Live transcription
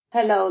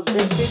Hello, this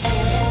is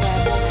Daniel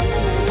Webb. I'm the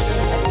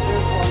managing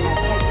editor for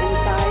MedTech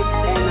Insights,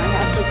 and I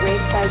have the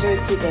great pleasure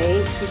today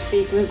to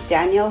speak with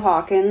Daniel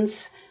Hawkins,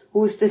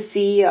 who's the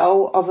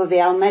CEO of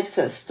Avail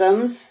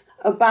Medsystems,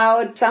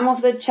 about some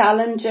of the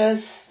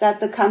challenges that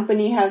the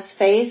company has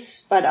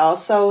faced, but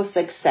also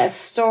success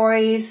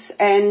stories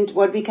and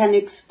what we can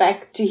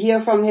expect to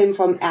hear from him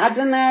from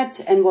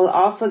AdvaMed, and we'll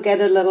also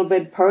get a little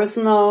bit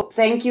personal.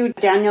 Thank you,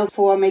 Daniel,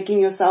 for making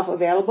yourself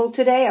available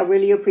today. I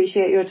really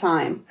appreciate your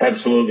time.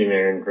 Absolutely,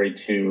 Marion. Great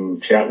to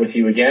chat with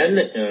you again,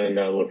 and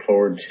I look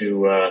forward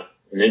to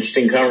an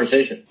interesting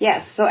conversation.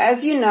 Yes. So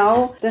as you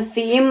know, the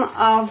theme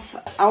of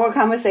our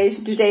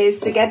conversation today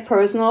is to get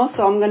personal.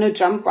 So I'm going to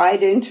jump right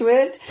into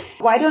it.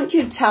 Why don't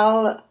you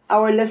tell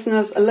our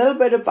listeners a little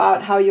bit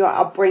about how your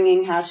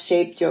upbringing has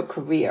shaped your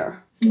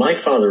career? My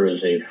father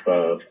is a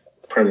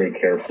primary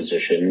care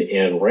physician,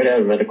 and right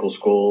out of medical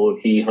school,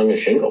 he hung a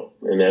shingle.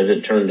 And as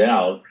it turned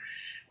out,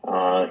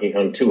 he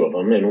hung two of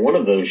them, and one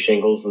of those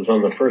shingles was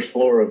on the first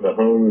floor of the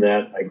home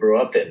that I grew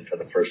up in for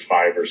the first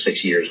 5 or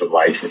 6 years of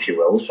life, if you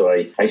will. So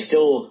I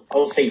still,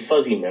 I'll say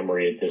fuzzy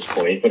memory at this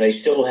point, but I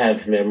still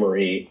have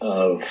memory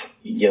of,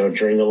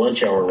 during the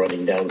lunch hour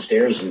running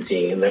downstairs and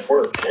seeing him at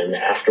work, and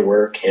after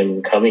work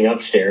him coming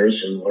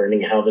upstairs and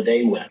learning how the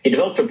day went. He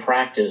developed a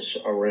practice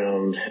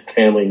around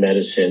family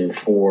medicine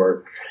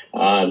for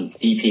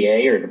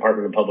DPA, or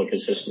Department of Public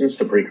Assistance,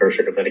 the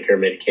precursor to Medicare,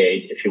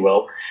 Medicaid, if you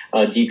will,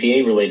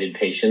 DPA-related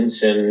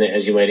patients. And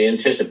as you might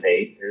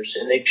anticipate, there's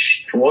an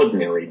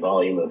extraordinary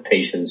volume of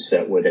patients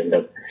that would end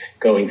up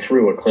going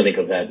through a clinic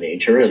of that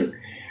nature. And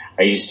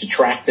I used to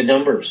track the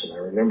numbers, and I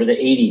remember the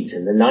 80s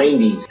and the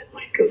 90s that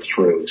might go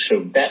through.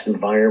 So that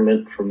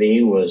environment for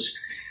me was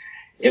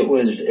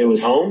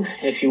home,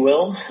 if you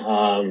will,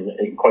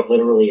 quite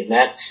literally in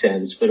that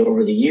sense. But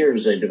over the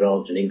years, I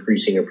developed an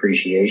increasing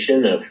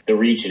appreciation of the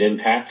reach and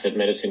impact that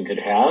medicine could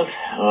have.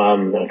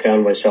 I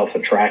found myself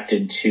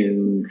attracted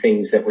to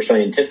things that were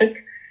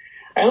scientific.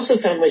 I also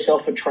found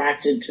myself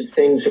attracted to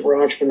things that were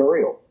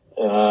entrepreneurial.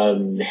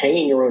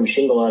 Hanging your own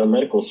shingle out of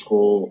medical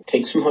school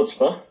takes some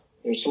chutzpah.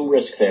 There's some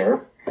risk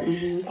there.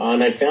 Mm-hmm.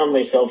 And I found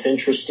myself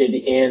interested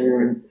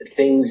in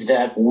things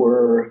that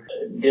were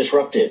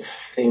disruptive,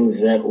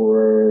 things that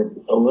were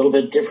a little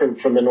bit different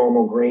from the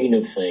normal grain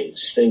of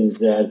things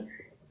that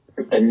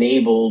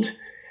enabled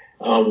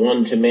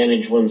one to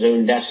manage one's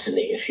own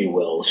destiny, if you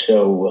will.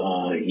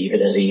 So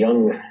even as a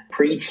young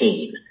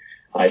preteen,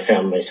 I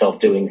found myself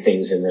doing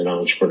things in an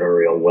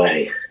entrepreneurial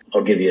way.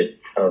 I'll give you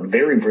a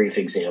very brief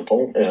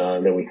example,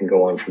 and then we can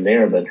go on from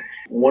there. But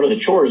one of the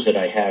chores that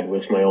I had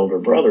with my older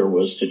brother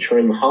was to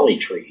trim holly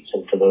trees.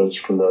 And for those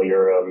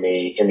familiar in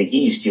the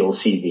East, you'll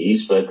see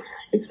these, but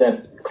it's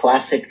that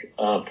classic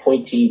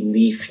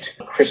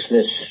pointy-leafed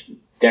Christmas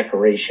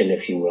decoration,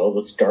 if you will,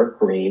 that's dark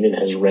green and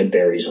has red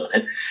berries on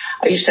it.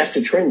 I used to have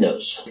to trim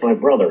those with my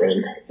brother,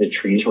 and the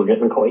trees were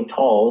getting quite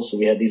tall, so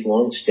we had these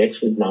long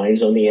sticks with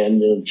knives on the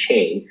end and a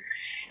chain.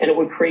 And it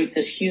would create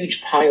this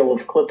huge pile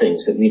of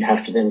clippings that we'd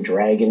have to then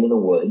drag into the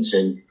woods.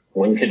 And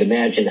one could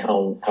imagine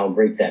how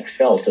great that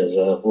felt as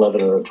a 11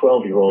 or a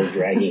 12-year-old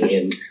dragging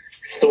in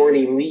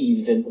thorny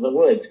leaves into the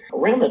woods.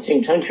 Around that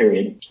same time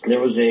period,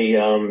 there's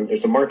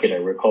a market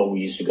I recall we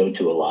used to go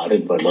to a lot.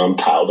 And my mom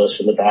piled us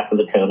in the back of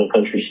the town and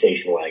country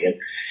station wagon.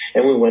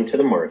 And we went to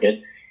the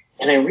market.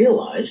 And I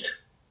realized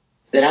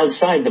that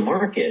outside the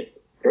market,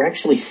 they're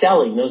actually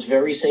selling those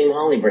very same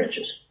holly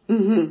branches.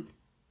 Mm-hmm.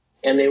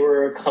 And they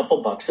were a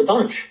couple bucks a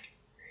bunch.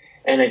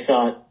 And I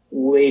thought,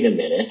 wait a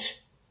minute,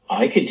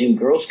 I could do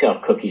Girl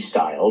Scout cookie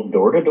style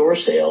door-to-door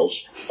sales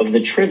of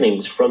the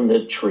trimmings from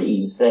the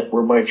trees that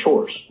were my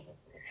chores.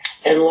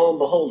 And lo and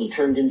behold, it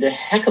turned into a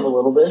heck of a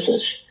little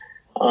business,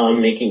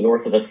 making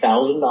north of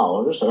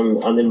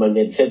 $1,000. I'm in my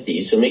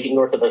mid-50s, so making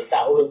north of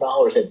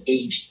 $1,000 at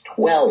age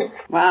 12.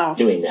 Wow.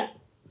 Doing that.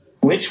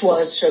 Which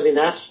was,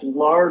 that's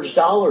large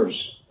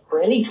dollars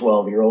for any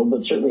 12-year-old,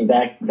 but certainly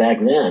back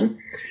then,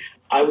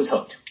 I was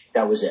hooked.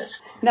 That was it.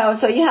 No,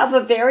 so you have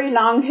a very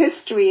long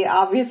history,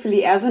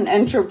 obviously, as an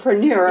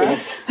entrepreneur.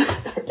 Yes,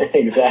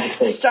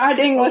 exactly.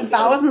 Starting with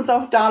thousands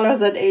of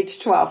dollars at age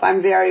 12.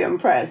 I'm very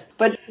impressed.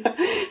 But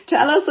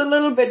tell us a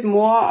little bit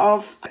more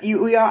of,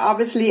 you are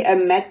obviously a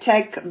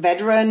medtech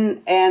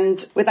veteran, and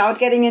without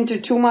getting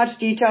into too much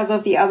details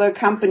of the other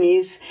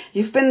companies,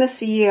 you've been the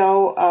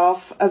CEO of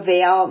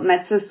Avail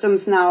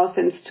Medsystems now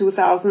since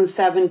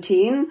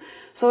 2017.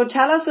 So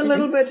tell us a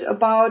little bit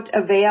about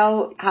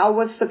Avail. How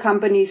was the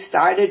company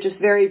started,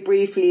 just very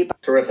briefly?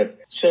 Terrific.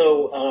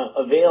 So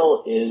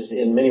Avail is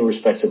in many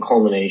respects a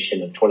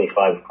culmination of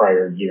 25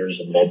 prior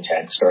years in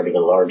medtech, starting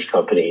in large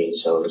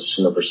companies. I was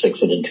number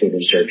 6 at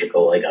Intuitive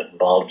Surgical. I got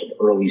involved in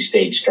early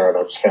stage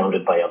startups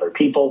founded by other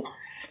people.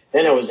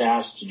 Then I was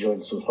asked to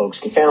join some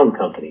folks to found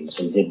companies,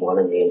 and did one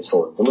in the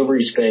insulin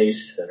delivery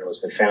space. Then I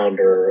was the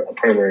founder, a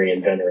primary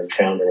inventor and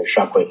founder of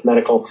Shockwave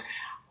Medical.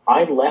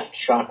 I left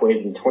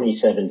Shockwave in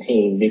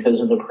 2017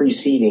 because of the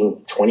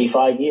preceding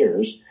 25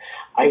 years.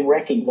 I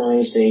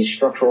recognized a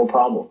structural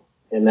problem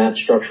And that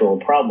structural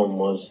problem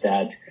was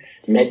that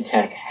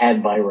MedTech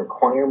had by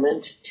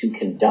requirement to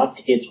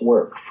conduct its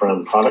work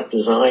from product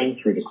design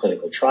through to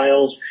clinical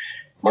trials,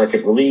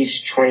 market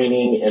release,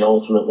 training, and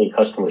ultimately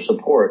customer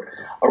support,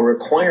 a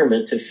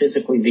requirement to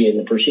physically be in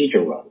the procedure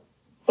room.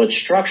 But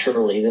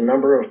structurally, the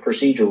number of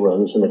procedure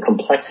rooms and the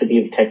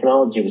complexity of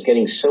technology was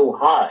getting so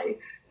high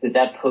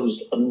that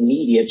posed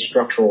immediate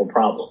structural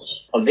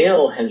problems.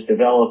 Avail has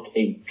developed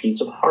a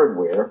piece of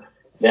hardware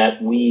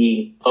that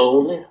we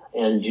own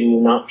and do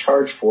not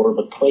charge for,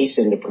 but place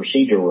into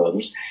procedure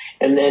rooms,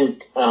 and then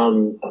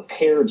a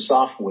paired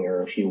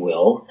software, if you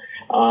will,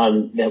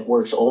 that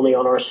works only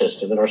on our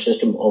system, and our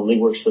system only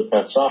works with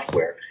that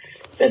software,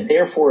 that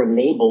therefore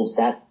enables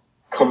that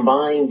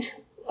combined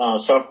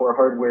software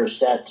hardware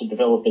set to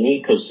develop an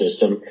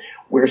ecosystem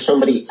where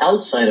somebody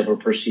outside of a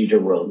procedure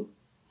room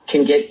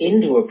can get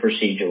into a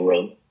procedure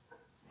room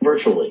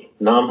virtually,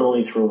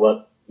 nominally through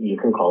what you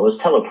can call as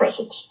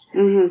telepresence.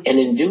 Mm-hmm. And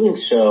in doing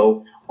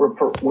so,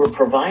 we're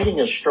providing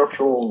a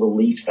structural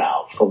release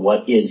valve for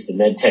what is the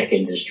medtech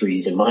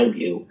industry's, in my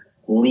view,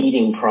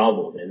 leading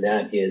problem, and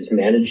that is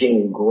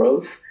managing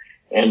growth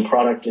and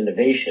product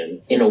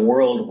innovation in a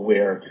world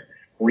where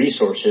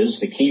resources,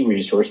 the key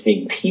resource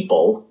being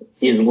people,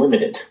 is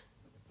limited.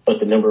 But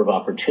the number of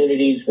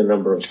opportunities, the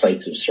number of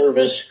sites of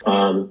service,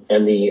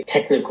 and the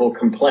technical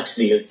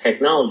complexity of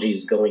technology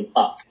is going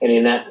up. And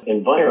in that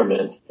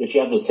environment, if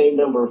you have the same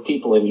number of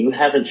people and you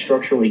haven't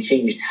structurally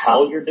changed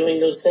how you're doing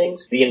those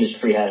things, the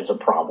industry has a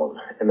problem.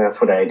 And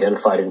that's what I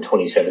identified in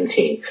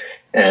 2017.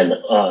 And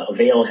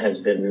Avail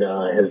has been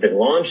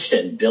launched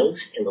and built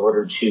in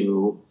order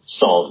to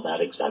solve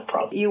that exact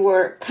problem. You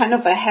were kind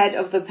of ahead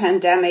of the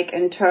pandemic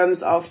in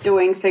terms of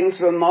doing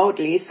things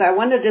remotely. So I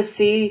wanted to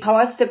see, how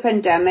has the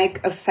pandemic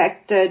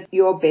affected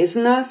your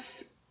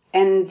business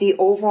and the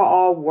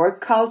overall work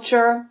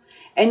culture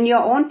and your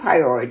own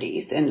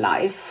priorities in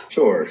life?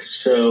 Sure.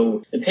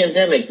 So the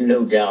pandemic,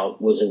 no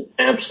doubt, was an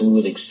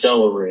absolute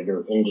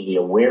accelerator into the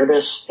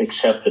awareness,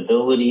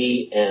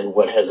 acceptability, and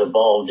what has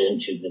evolved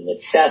into the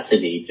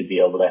necessity to be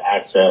able to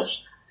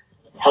access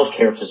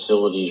healthcare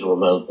facilities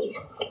remotely.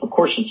 Of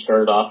course, it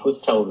started off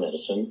with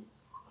telemedicine.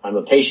 I'm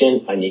a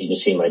patient. I need to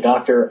see my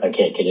doctor. I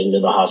can't get into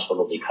the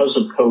hospital because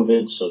of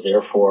COVID, so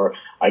therefore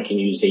I can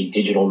use a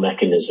digital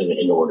mechanism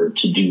in order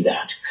to do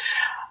that.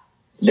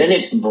 Then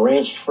it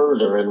branched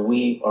further, and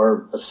we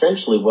are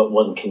essentially what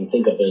one can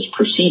think of as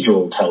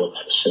procedural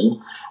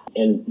telemedicine,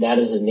 and that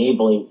is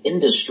enabling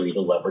industry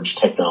to leverage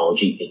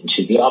technology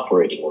into the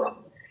operating room.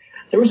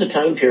 There was a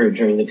time period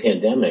during the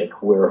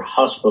pandemic where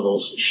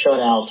hospitals shut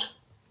out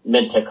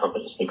medtech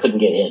companies. They couldn't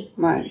get in.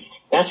 Right.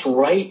 That's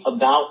right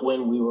about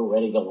when we were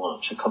ready to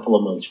launch, a couple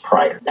of months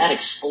prior. That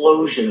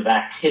explosion of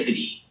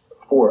activity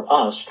for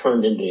us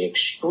turned into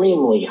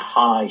extremely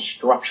high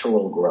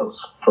structural growth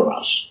for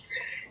us.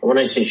 And when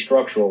I say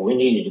structural, we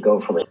needed to go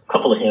from a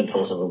couple of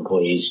handfuls of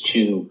employees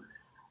to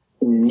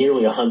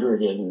nearly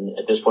 100, and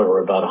at this point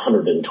we're about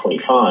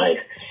 125.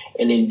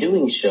 And in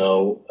doing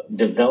so,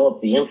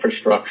 develop the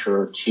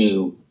infrastructure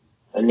to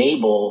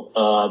enable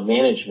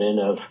management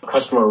of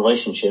customer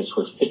relationships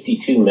with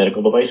 52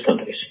 medical device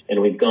companies.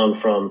 And we've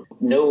gone from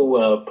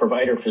no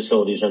provider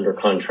facilities under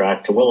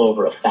contract to well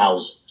over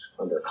 1,000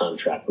 under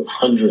contract with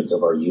hundreds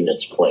of our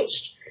units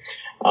placed.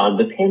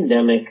 The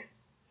pandemic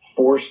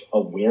forced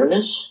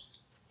awareness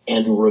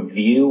and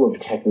review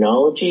of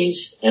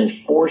technologies and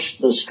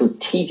forced the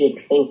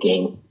strategic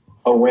thinking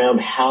around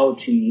how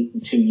to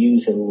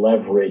use and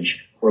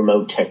leverage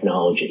remote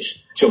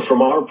technologies. So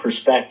from our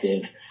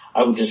perspective,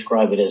 I would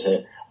describe it as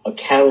a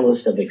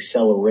catalyst of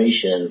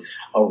acceleration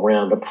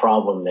around a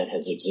problem that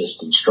has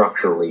existed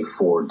structurally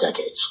for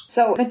decades.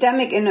 So the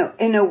pandemic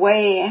in a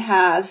way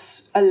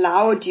has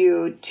allowed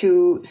you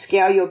to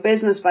scale your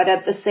business, but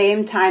at the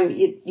same time,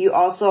 you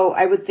also,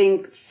 I would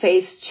think,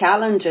 face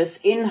challenges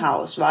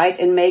in-house, right,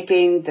 in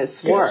making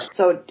this work. Yes.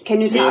 So can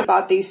you talk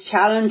about these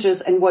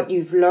challenges and what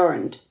you've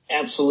learned?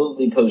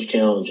 Absolutely pose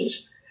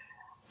challenges.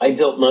 I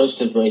built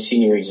most of my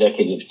senior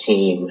executive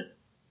team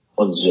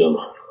on Zoom.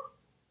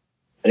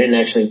 I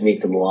didn't actually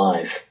meet them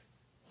live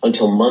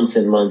until months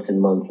and months and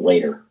months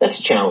later.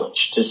 That's a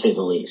challenge, to say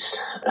the least.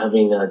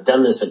 Having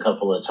done this a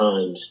couple of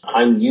times,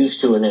 I'm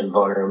used to an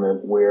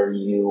environment where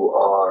you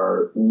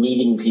are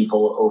meeting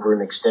people over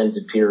an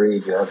extended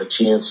period. You have a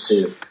chance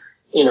to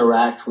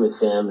interact with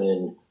them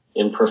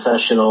in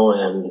professional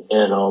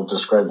and I'll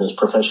describe them as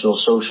professional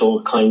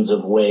social kinds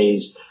of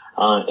ways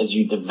as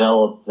you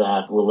develop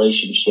that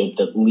relationship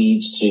that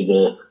leads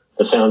to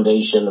the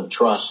foundation of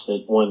trust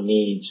that one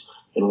needs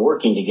in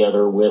working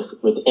together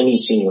with any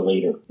senior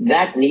leader.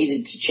 That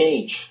needed to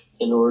change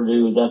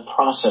that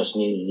process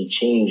needed to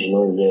change in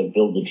order to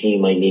build the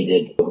team I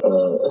needed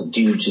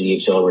due to the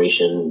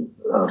acceleration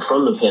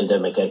from the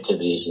pandemic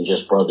activities and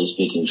just broadly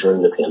speaking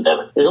during the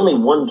pandemic. There's only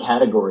one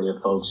category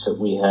of folks that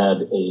we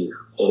had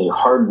a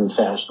hard and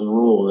fast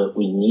rule that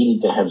we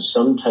needed to have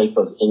some type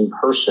of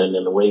in-person,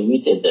 and the way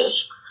we did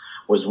this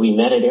was we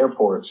met at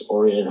airports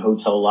or in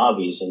hotel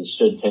lobbies and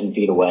stood 10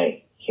 feet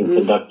away. and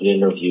conducted an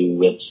interview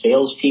with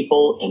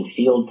salespeople and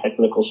field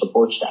technical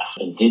support staff,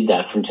 and did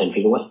that from 10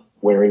 feet away,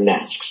 wearing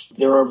masks.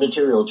 There are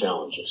material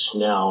challenges.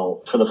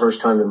 Now, for the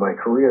first time in my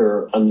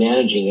career, I'm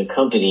managing a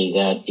company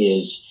that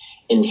is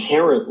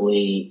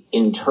inherently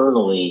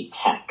internally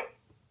tech.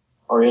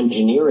 Our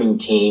engineering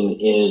team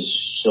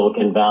is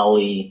Silicon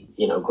Valley,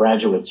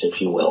 graduates,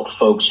 if you will,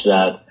 folks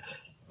that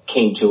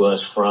came to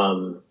us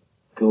from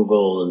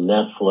Google,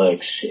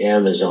 Netflix,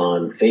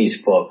 Amazon,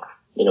 Facebook,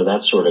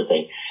 that sort of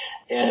thing.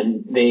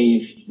 And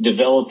they've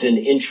developed an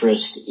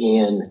interest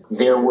in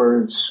their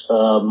words,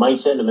 my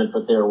sentiment,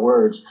 but their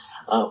words,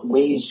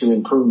 ways to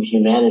improve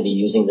humanity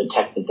using the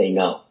tech that they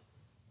know.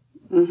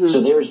 Mm-hmm.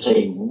 So there's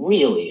a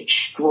really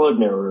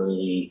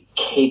extraordinarily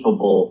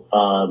capable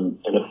and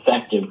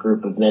effective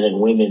group of men and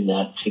women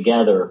that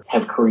together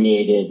have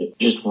created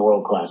just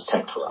world-class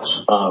tech for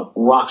us.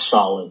 Rock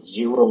solid,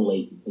 zero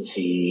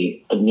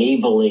latency,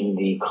 enabling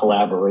the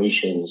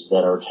collaborations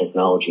that our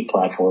technology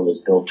platform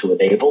is built to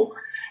enable.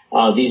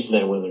 These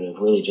men and women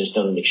have really just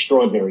done an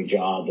extraordinary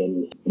job,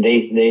 and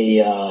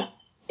they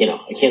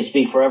I can't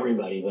speak for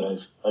everybody, but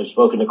I've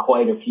spoken to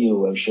quite a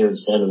few. I've shared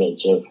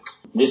sentiments of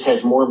this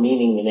has more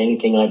meaning than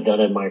anything I've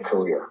done in my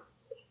career.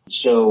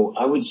 So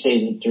I would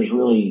say that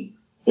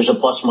there's a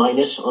plus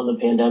minus on the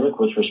pandemic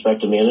with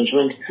respect to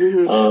management,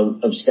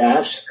 of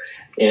staffs.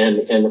 And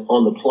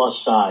on the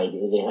plus side,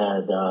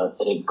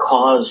 it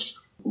caused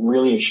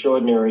really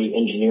extraordinary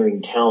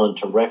engineering talent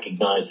to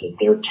recognize that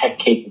their tech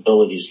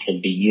capabilities can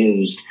be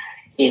used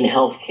in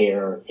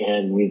healthcare,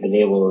 and we've been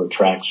able to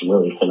attract some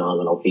really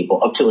phenomenal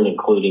people, up to and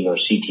including our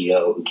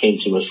CTO, who came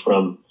to us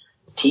from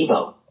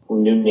TiVo. The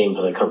new name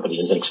for the company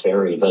is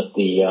Xperi, but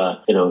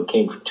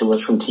came to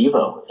us from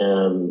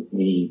TiVo,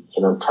 the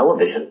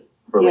television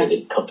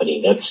related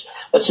company.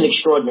 That's an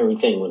extraordinary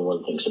thing when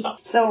one thinks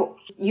about it. So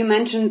you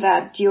mentioned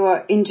that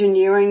your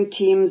engineering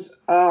teams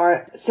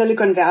are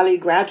Silicon Valley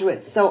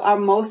graduates. So are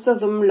most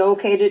of them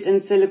located in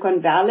Silicon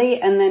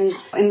Valley? And then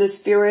in the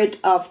spirit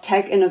of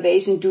tech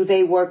innovation, do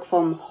they work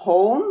from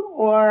home,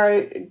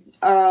 or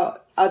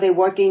are they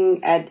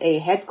working at a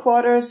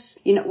headquarters?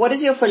 What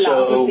is your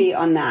philosophy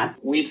on that?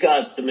 We've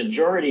got the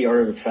majority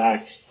are in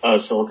fact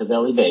Silicon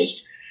Valley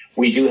based.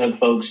 We do have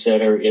folks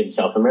that are in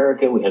South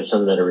America. We have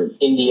some that are in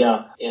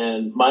India.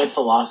 And my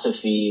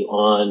philosophy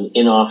on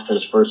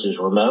in-office versus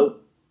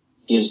remote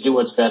is do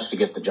what's best to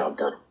get the job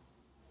done.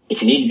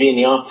 If you need to be in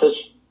the office,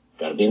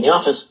 got to be in the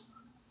office.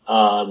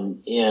 I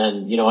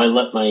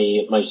let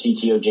my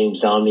CTO, James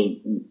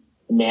Domi,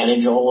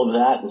 manage all of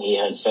that, and he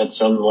has set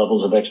some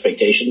levels of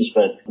expectations,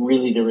 but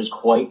really there is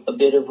quite a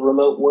bit of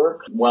remote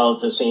work, while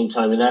at the same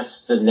time, and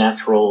that's the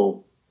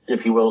natural,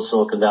 if you will,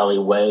 Silicon Valley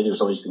way. There's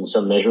always been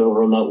some measure of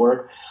remote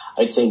work.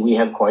 I'd say we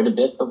have quite a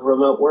bit of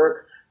remote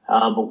work,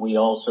 but we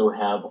also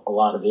have a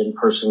lot of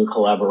in-person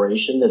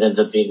collaboration that ends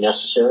up being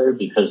necessary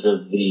because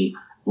of the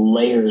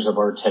layers of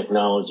our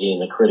technology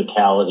and the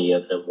criticality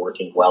of them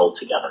working well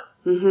together.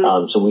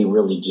 Mm-hmm. So we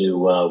really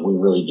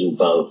do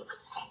both.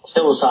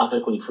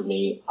 Philosophically for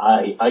me,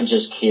 I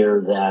just care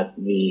that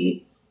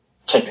the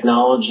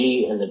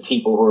technology and the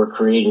people who are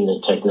creating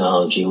the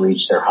technology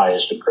reach their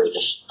highest and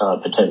greatest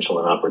potential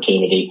and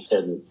opportunity.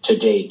 And to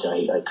date,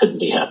 I couldn't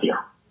be happier.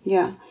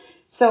 Yeah.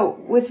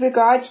 So with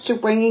regards to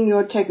bringing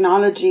your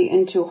technology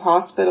into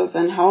hospitals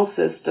and health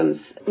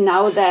systems,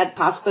 now that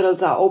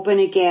hospitals are open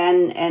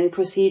again and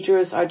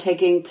procedures are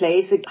taking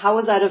place, how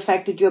has that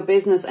affected your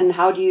business, and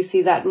how do you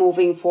see that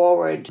moving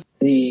forward?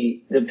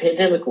 The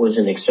pandemic was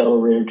an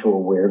accelerator to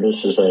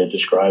awareness, as I had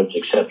described,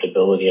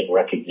 acceptability and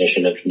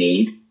recognition of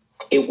need.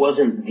 It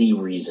wasn't the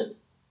reason.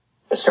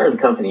 I started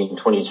the company in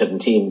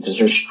 2017 because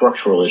there's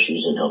structural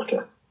issues in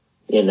healthcare.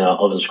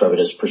 I'll describe it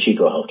as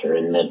procedural healthcare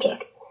in medtech.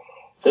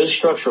 Those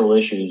structural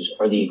issues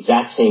are the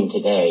exact same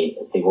today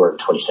as they were in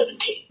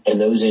 2017.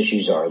 And those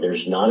issues are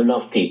there's not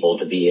enough people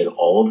to be in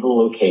all of the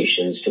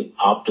locations to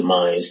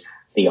optimize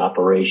the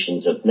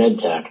operations of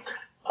medtech,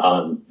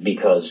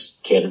 because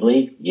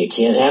candidly, you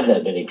can't have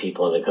that many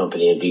people in the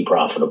company and be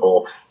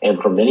profitable. And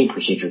for many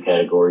procedure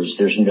categories,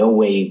 there's no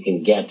way you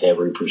can get to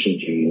every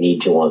procedure you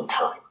need to on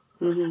time.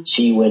 Mm-hmm.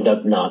 So you end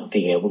up not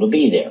being able to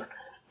be there.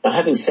 Now,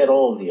 having said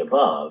all of the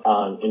above,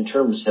 in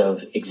terms of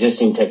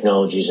existing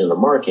technologies in the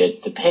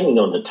market, depending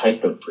on the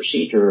type of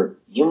procedure,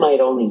 you might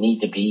only need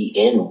to be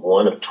in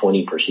one of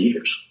 20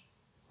 procedures,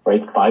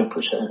 right? 5%.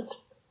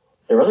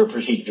 There are other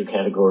procedure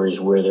categories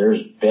where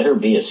there's better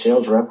be a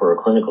sales rep or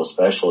a clinical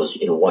specialist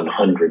in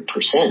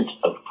 100%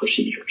 of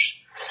procedures.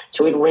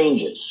 So it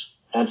ranges.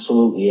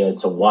 Absolutely,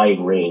 it's a wide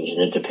range,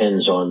 and it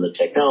depends on the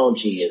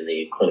technology and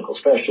the clinical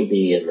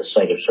specialty and the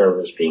site of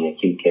service, being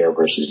acute care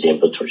versus the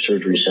ambulatory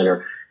surgery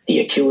center, the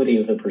acuity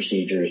of the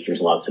procedures. There's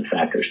lots of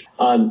factors.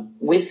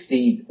 With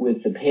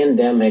the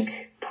pandemic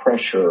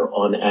pressure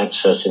on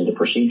access into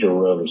procedure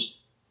rooms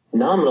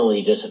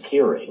nominally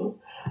disappearing,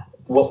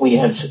 what we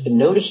have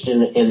noticed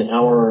in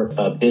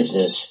our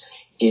business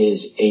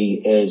is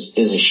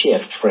a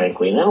shift,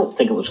 frankly, and I don't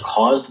think it was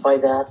caused by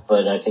that,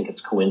 but I think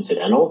it's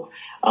coincidental,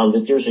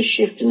 that there's a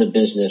shift in the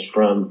business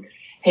from,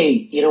 hey,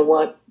 you know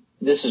what,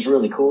 this is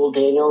really cool,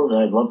 Daniel.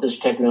 I love this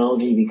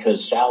technology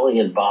because Sally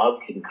and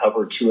Bob can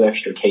cover 2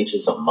 extra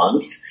cases a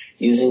month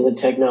using the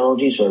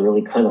technology. So I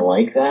really kind of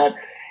like that.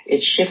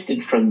 It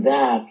shifted from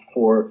that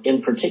for,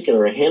 in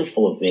particular, a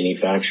handful of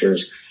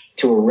manufacturers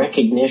to a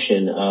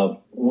recognition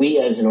of we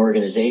as an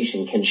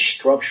organization can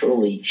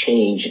structurally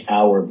change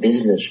our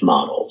business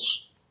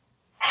models,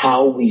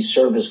 how we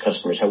service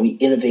customers, how we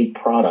innovate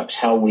products,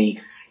 how we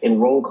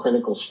enroll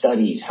clinical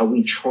studies, how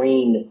we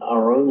train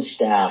our own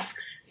staff,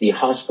 the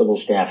hospital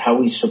staff, how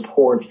we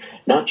support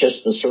not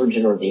just the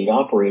surgeon or the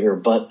operator,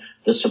 but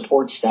the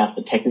support staff,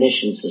 the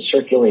technicians, the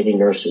circulating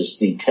nurses,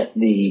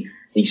 the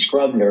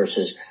scrub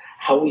nurses,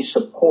 how we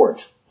support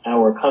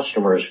our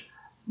customers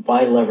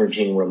by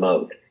leveraging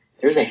remote.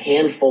 There's a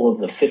handful of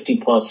the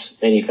 50-plus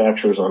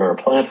manufacturers on our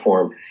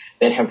platform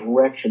that have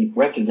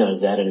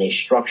recognized that in a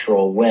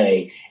structural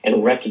way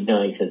and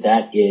recognize that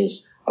that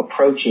is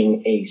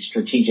approaching a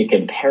strategic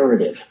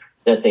imperative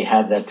that they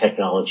have that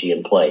technology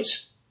in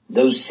place.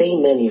 Those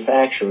same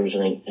manufacturers,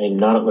 and I'm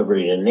not at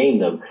liberty to name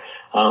them,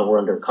 we're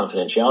under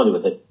confidentiality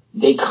with it,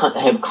 they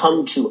have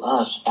come to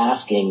us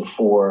asking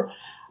for,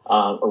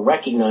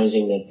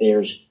 recognizing that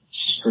there's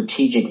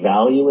strategic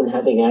value in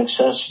having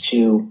access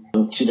to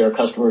their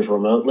customers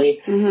remotely.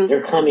 Mm-hmm.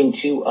 They're coming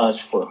to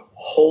us for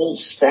whole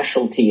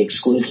specialty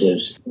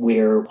exclusives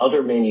where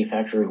other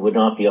manufacturers would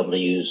not be able to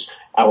use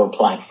our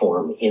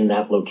platform in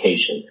that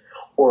location.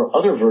 Or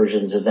other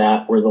versions of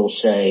that where they'll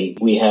say,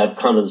 we have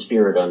Common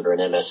Spirit under an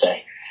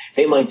MSA.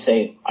 They might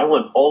say, I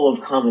want all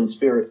of Common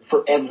Spirit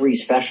for every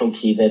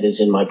specialty that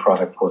is in my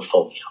product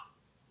portfolio.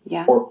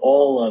 Yeah. Or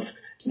all of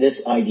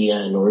this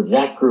IDN or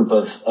that group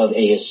of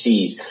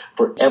ASCs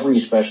for every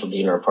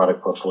specialty in our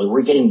product portfolio.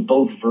 We're getting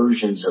both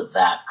versions of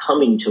that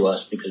coming to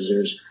us because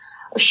there's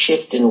a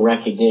shift in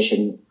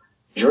recognition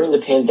during the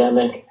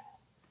pandemic,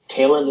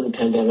 tail end of the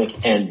pandemic,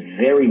 and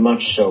very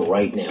much so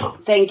right now.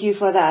 Thank you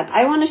for that.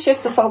 I want to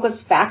shift the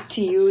focus back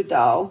to you,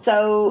 though.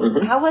 So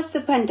how has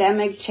the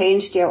pandemic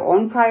changed your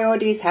own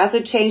priorities? Has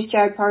it changed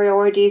your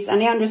priorities?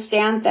 And I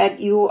understand that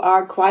you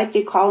are quite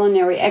the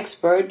culinary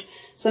expert,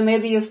 so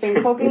maybe you've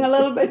been cooking a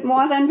little bit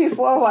more than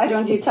before. Why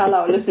don't you tell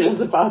our listeners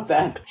about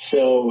that?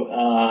 So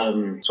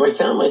I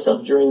found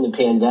myself during the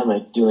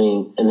pandemic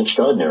doing an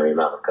extraordinary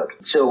amount of cooking.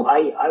 So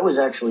I was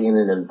actually in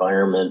an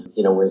environment,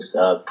 with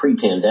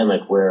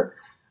pre-pandemic where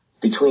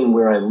between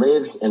where I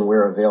lived and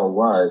where Avail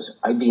was,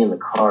 I'd be in the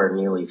car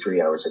nearly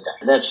 3 hours a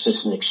day. That's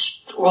just an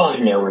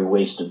extraordinary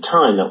waste of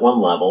time at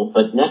one level,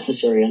 but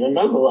necessary on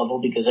another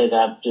level because I've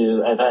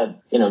had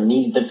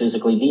needed to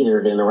physically be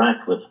there to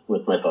interact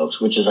with my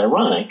folks, which is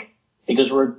ironic because we're